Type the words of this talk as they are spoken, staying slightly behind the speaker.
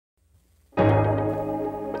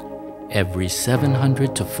Every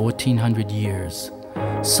 700 to 1400 years,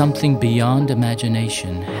 something beyond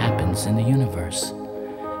imagination happens in the universe.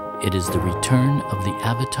 It is the return of the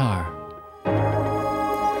Avatar.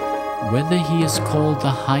 Whether he is called the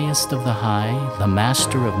highest of the high, the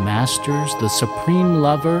master of masters, the supreme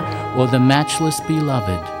lover, or the matchless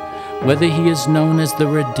beloved, whether he is known as the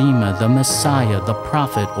Redeemer, the Messiah, the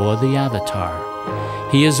Prophet, or the Avatar,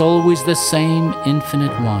 he is always the same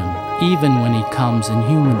infinite one, even when he comes in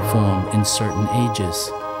human form in certain ages.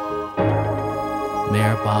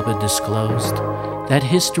 Meher Baba disclosed that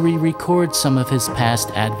history records some of his past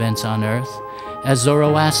advents on earth as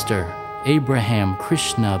Zoroaster, Abraham,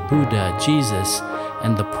 Krishna, Buddha, Jesus,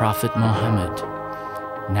 and the Prophet Muhammad.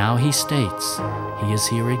 Now he states he is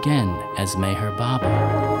here again as Meher Baba.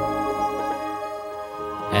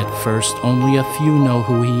 At first, only a few know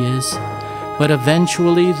who he is, but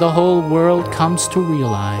eventually the whole world comes to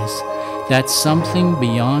realize that something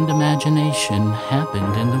beyond imagination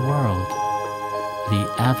happened in the world. The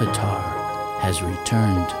Avatar has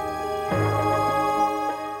returned.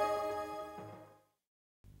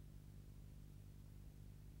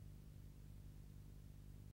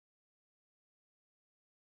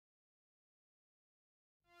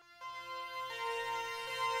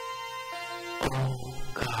 O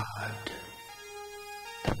God,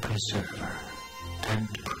 the preserver and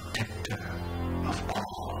protector of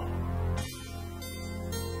all.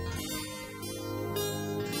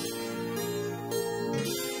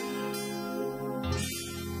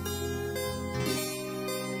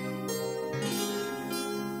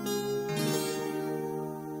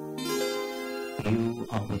 You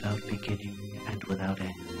are without beginning and without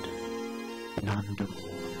end, non-dual,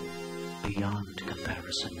 beyond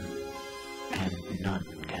comparison, and none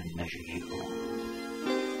can measure you.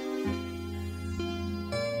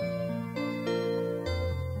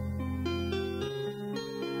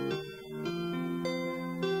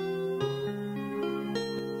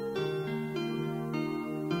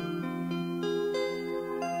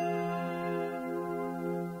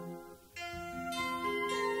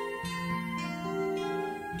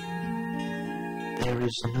 There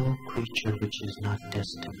is no creature which is not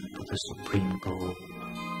destined for the supreme goal,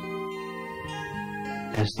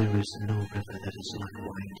 as there is no river that is not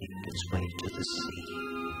winding its way to the sea.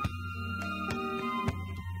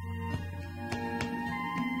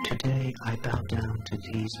 Today I bow down to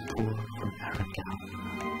these poor from Arangown.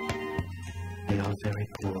 They are very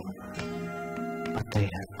poor, but they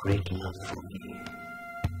have great love for me.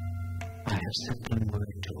 I have sent them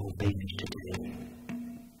word to obey me today,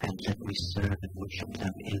 and let me serve and worship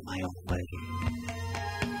them in my own way.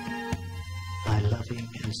 By loving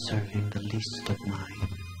and serving the least of mine,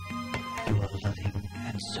 you are loving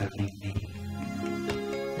and serving me.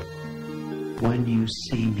 When you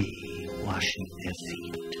see me washing their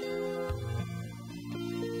feet,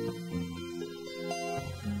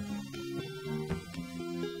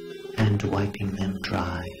 and wiping them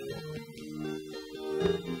dry,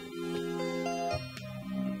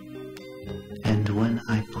 and when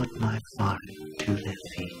I put my forehead to their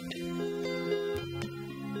feet,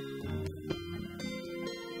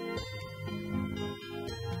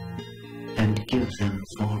 and give them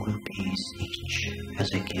 4 rupees each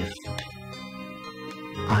as a gift,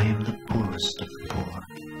 I am the poorest of the poor.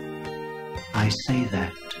 I say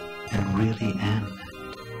that and really am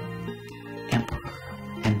that, emperor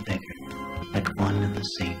and beggar at one and the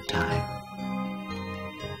same time.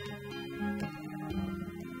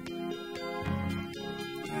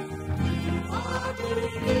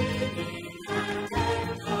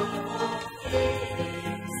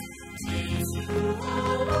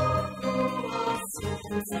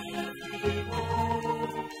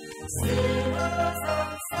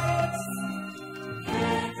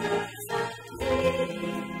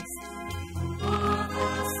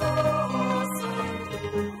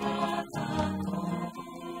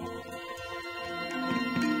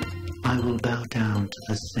 I will bow down to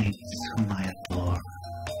the saints whom I adore,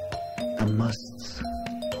 the musts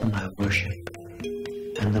whom I worship,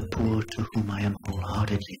 and the poor to whom I am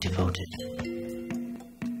wholeheartedly devoted.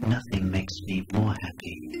 Nothing makes me more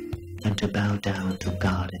happy than to bow down to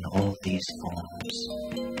God in all these forms.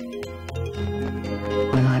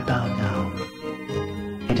 When I bow down,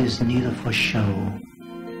 it is neither for show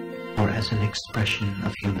or as an expression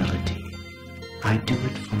of humility. I do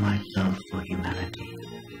it for my love for humanity.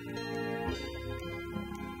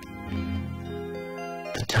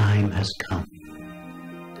 The time has come.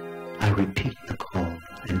 I repeat the call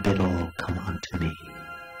and bid all come unto me.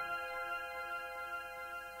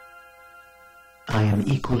 I am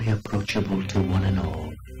equally approachable to one and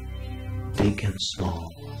all, big and small,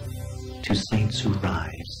 to saints who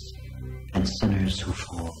rise, and sinners who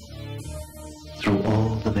fall, through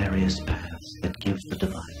all the various paths that give the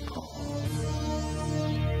divine call.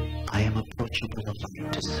 I am approachable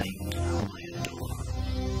alike to saint whom I adore,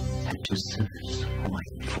 and to sinners whom I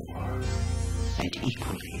implore, and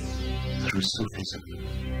equally through Sufism,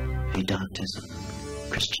 Vedantism,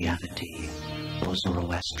 Christianity, or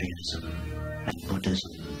Zoroastrianism, and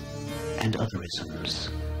Buddhism, and other isms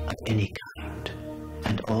of any kind,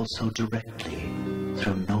 and also directly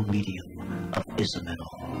through no medium of ism at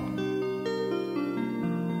all.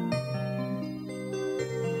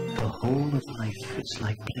 The whole of life is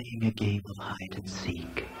like playing a game of hide and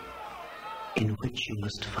seek, in which you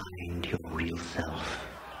must find your real self.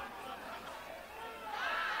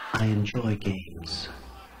 I enjoy games,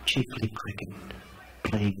 chiefly cricket,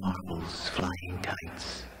 playing marbles, flying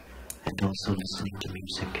kites, and also listening to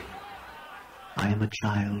music. I am a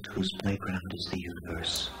child whose playground is the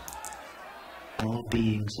universe. All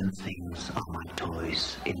beings and things are my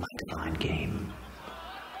toys in my divine game.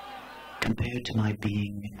 Compared to my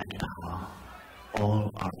being and power,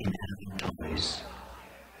 all are inanimate toys,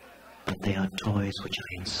 but they are toys which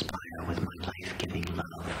I inspire with my life-giving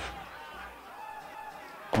love.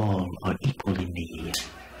 All are equally me,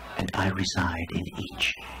 and I reside in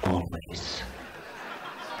each always.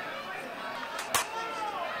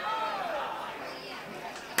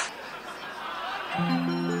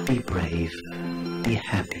 Be brave, be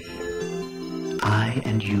happy. I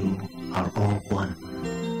and you are all one,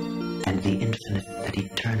 and the infinite that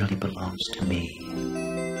eternally belongs to me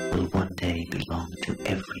will one day belong to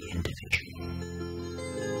every individual.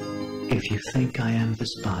 If you think I am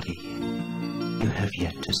this body, you have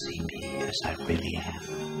yet to see me as I really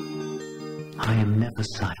am. I am never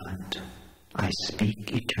silent. I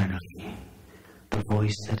speak eternally. The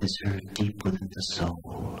voice that is heard deep within the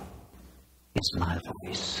soul is my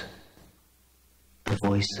voice. The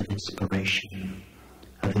voice of inspiration,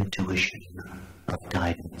 of intuition, of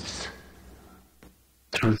guidance.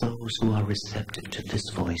 Through those who are receptive to this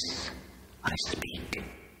voice, I speak.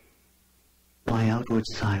 My outward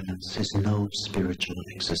silence is no spiritual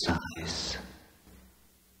exercise.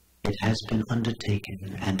 It has been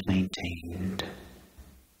undertaken and maintained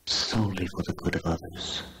solely for the good of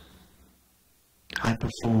others. I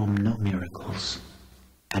perform no miracles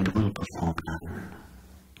and will perform none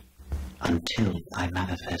until I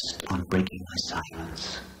manifest on breaking my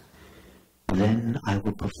silence. Then I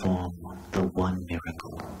will perform the one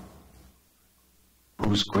miracle,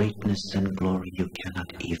 whose greatness and glory you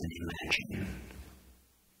cannot even imagine.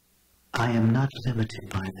 I am not limited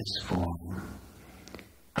by this form.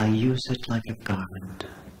 I use it like a garment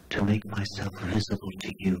to make myself visible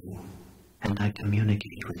to you, and I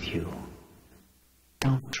communicate with you.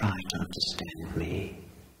 Don't try to understand me.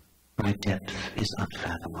 My depth is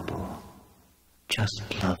unfathomable. Just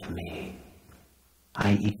love me.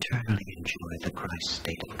 I eternally enjoy the Christ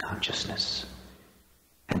state of consciousness,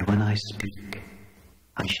 and when I speak,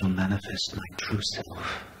 I shall manifest my true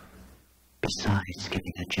self, besides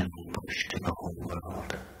giving a gentle push to the whole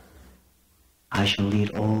world. I shall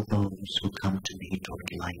lead all those who come to me toward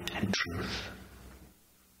light and truth.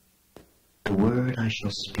 The word I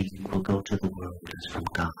shall speak will go to the world as from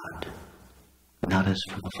God, not as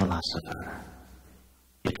from a philosopher.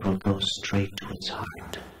 It will go straight to its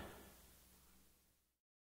heart.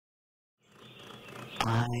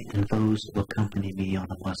 I and those who accompany me on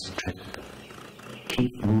a bus trip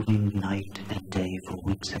keep moving night and day for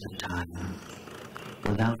weeks at a time,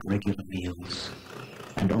 without regular meals,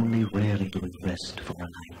 and only rarely do we rest for a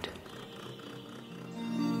night.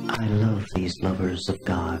 I love these lovers of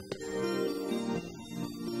God.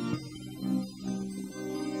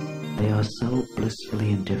 They are so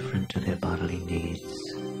blissfully indifferent to their bodily needs.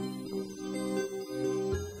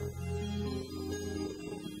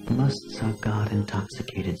 Musts are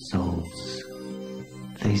God-intoxicated souls.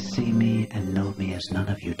 They see me and know me as none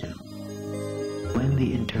of you do. When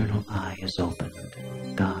the internal eye is opened,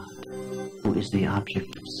 God, who is the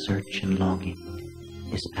object of search and longing,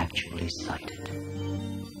 is actually sighted.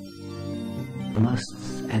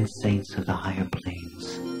 Musts and saints of the higher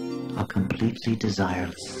planes are completely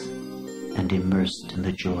desireless and immersed in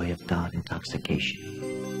the joy of God intoxication.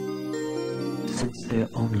 Since their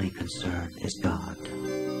only concern is God,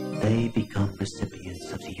 they become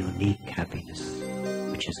recipients of the unique happiness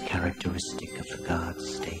which is characteristic of the God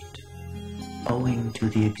state. Owing to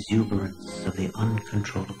the exuberance of the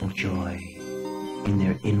uncontrollable joy in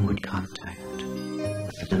their inward contact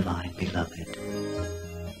with the Divine Beloved,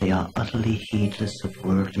 they are utterly heedless of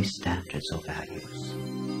worldly standards or values.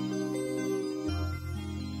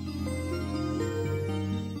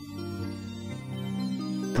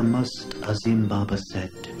 The Must Azim Baba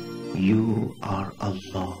said, You are a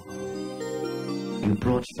law. You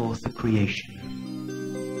brought forth the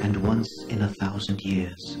creation, and once in 1,000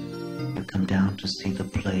 years, you come down to see the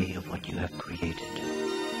play of what you have created.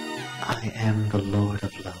 I am the Lord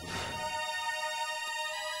of love,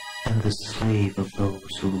 and the slave of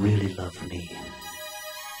those who really love me.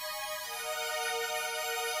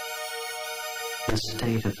 The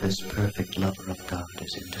state of this perfect lover of God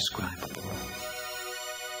is indescribable.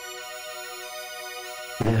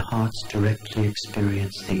 Their hearts directly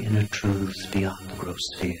experience the inner truths beyond the gross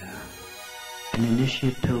sphere. An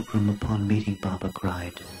initiate pilgrim upon meeting Baba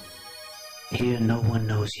cried, "Here no one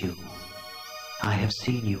knows you. I have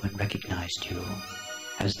seen you and recognized you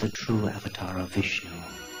as the true avatar of Vishnu.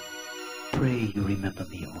 Pray you remember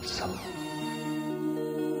me also."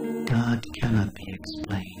 God cannot be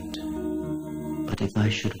explained, but if I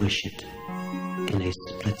should wish it, in a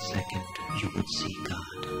split second you would see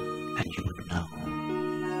God and you would know.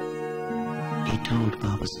 He told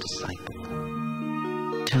Baba's disciple,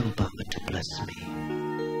 "Tell Baba to bless me.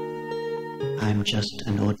 I'm just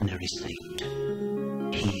an ordinary saint.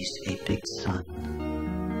 He's a big sun,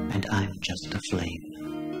 and I'm just a flame.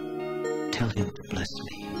 Tell him to bless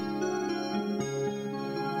me."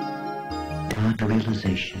 God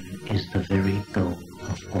realization is the very goal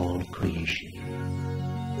of all creation.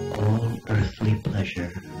 All earthly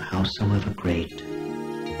pleasure, howsoever great,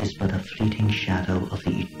 is but a fleeting shadow of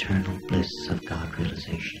the eternal bliss of God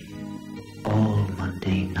realization. All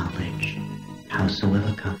mundane knowledge,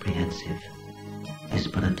 howsoever comprehensive, is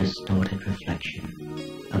but a distorted reflection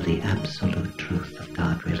of the absolute truth of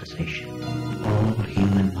God realization. All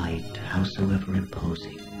human might, howsoever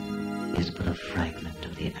imposing, is but a fragment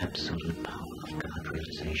of the absolute power of God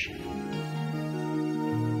realization.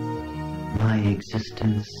 My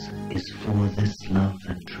existence is for this love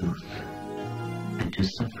and truth, and to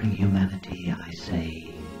suffering humanity I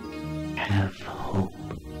say, have hope.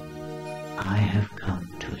 I have come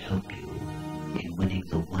to help you in winning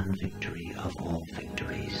the one victory of all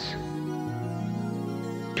victories.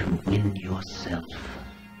 To win yourself.